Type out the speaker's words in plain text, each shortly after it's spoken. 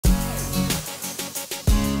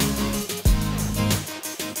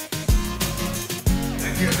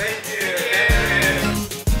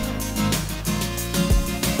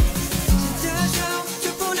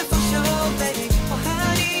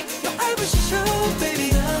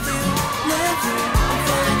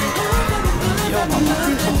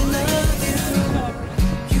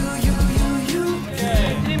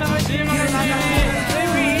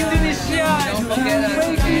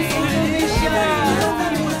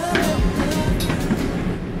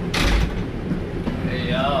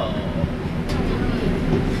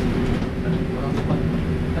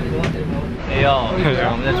哎呦，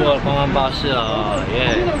我们在坐观光巴士了，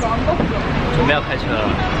耶！准备要开车了，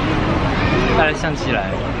带了相机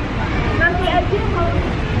来。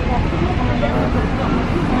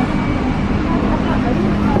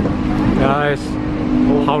Guys，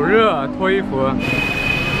 好热啊，脱衣服。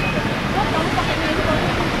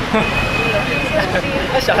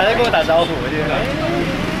那小孩在跟我打招呼，我觉得。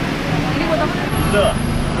热，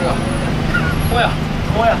脱呀，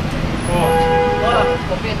脱呀，哇！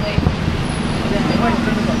我变黑。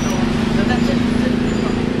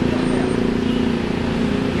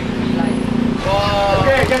 哇 ！OK，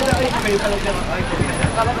 看这里可以看到这样，哎，可以看一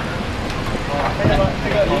下。哇，看一下这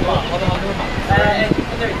个好的，哎，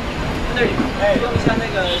这里，哎，用一下那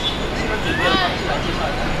个新闻主播的方式来介绍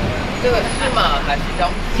一下。这个是马还是叫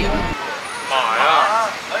金？马呀！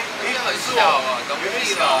哎，你很小啊，怎么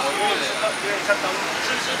地了？我有点像当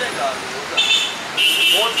是那个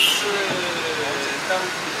骡子是当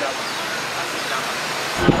自家马。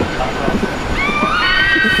 没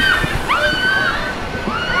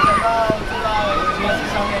想到知道电视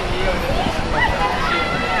上面也有人一起玩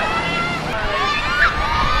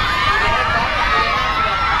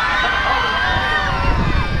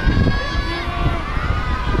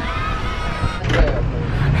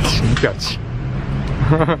什么表情？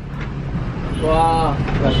哇，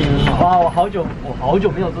表情很好！哇，我好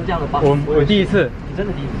久没有做这样的吧？我第一次，你真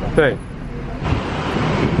的第一次？对，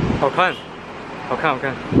好看。 好看！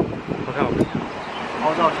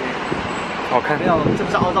凹造型，好看。没有，这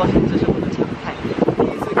不是凹造型，这是我的常态。第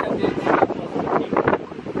一次看电影，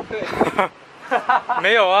对。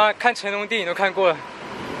没有啊，看成龙电影都看过了。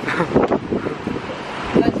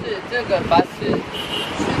但是这个巴士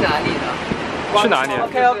去哪里呢？去哪里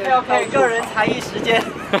 ？OK， 个人才艺时间。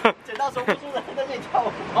剪刀手不出人在这里跳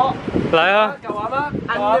舞。哦，来啊！搞完吗？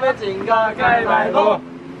我们整个开摆步。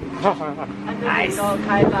 Nice，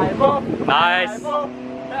 nice，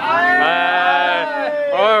 哎，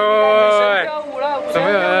喂，怎么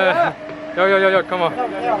样？要，come on！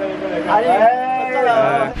 要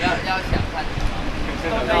想看什么？都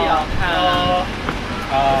可以啊，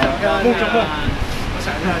看木中梦，我想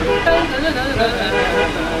一下。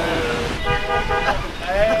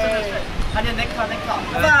哎，他念 next，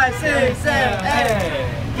 5、6、7、8。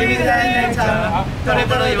 Give me that nectar， 多累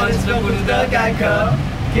多累，有吃不住的干渴。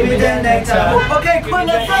 Give me that nectar， OK， 困了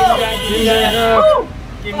走。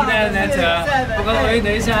Give me that nectar， 不管我等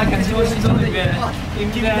一下，感谢我心中的愿。Give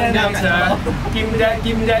me that nectar，Give me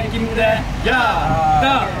that，Give me that，Give me that，Yeah， 那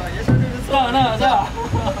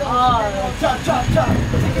，cha，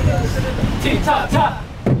踢踏踏。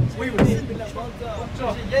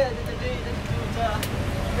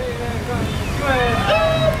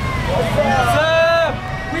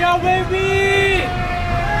We are WayV！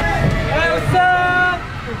 What's up？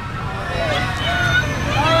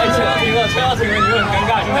 哎，车要停了，你会很尴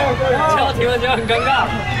尬，现在车要停了，就很尴尬。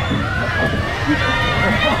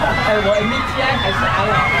哎，我 MBTI 还是 I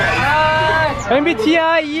啊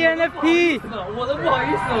 ？MBTI ENFP。我都不好意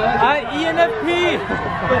思了。I ENFP。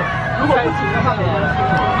如果不行的话，我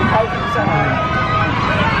开一下。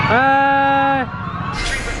哎。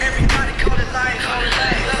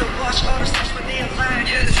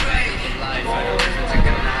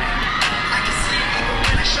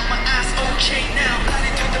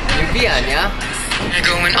 Mimpi aja.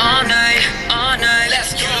 Going all night,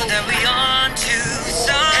 let's go. That we on to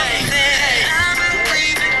something.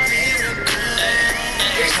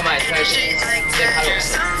 Come on, try to say hello.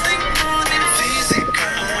 Something more than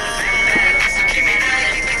physical.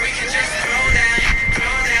 We can just grow that,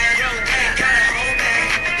 gotta hold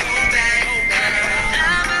back.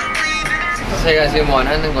 제가 지금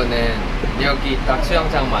원하는 거는 여기 딱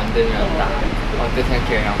수영장 만들면 딱 어때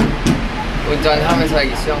생각해요? 운전하면서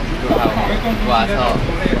이 수영도 하고 와서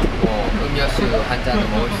뭐 음료수 한 잔도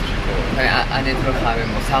먹을 수 있고 그냥 안에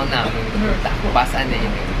들어가면 뭐 사우나 하는 것도 딱 바스 안에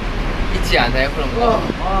있는 있지 않아요? 그런 거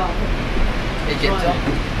있겠죠?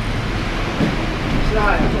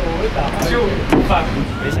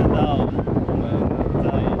 没想到我们在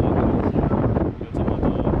有这么多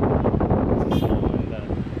支持我们的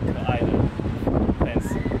可爱的 fans，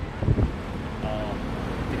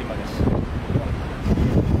 Terima kasih。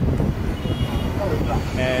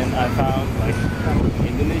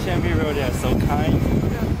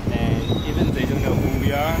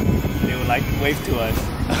like wave to us.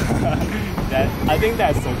 I think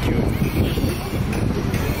that's so cute.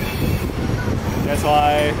 That's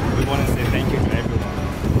why we want to say thank you to everyone.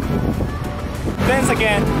 Thanks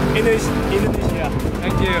again, Indonesia.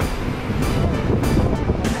 Thank you.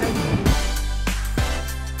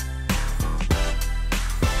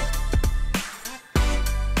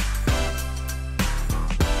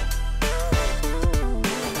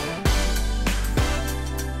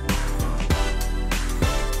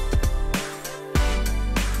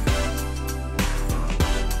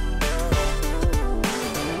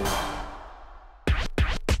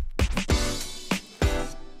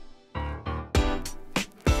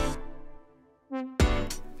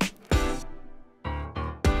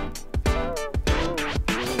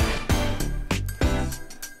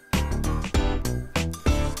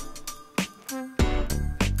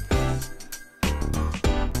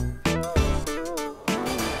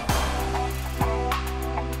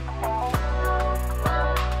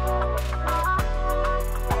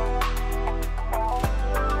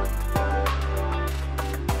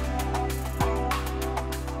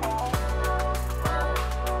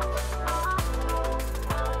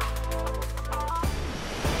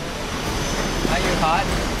 Hot.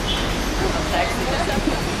 I'm sexy.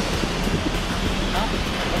 Huh?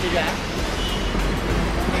 What did you ask?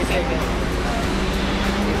 You take it.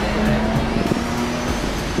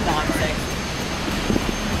 No, I'm sexy.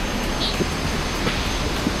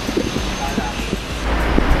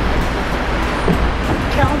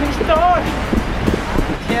 Tell me story.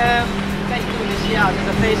 今天在印度尼西亚真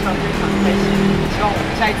的非常开心，希望我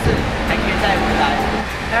们下一次还可以再回来。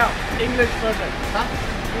还有 English version 啊？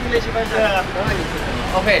 English version.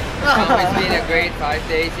 Okay, it's been a great 5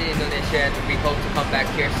 days in Indonesia and we hope to come back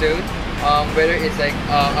here soon. Whether it's like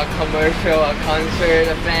a commercial, a concert,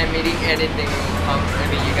 a fan meeting, anything, we will come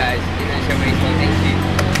and meet you guys. Indonesia WayShenV, thank you.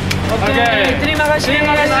 Okay, terima kasih.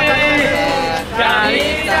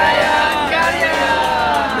 Kami sayang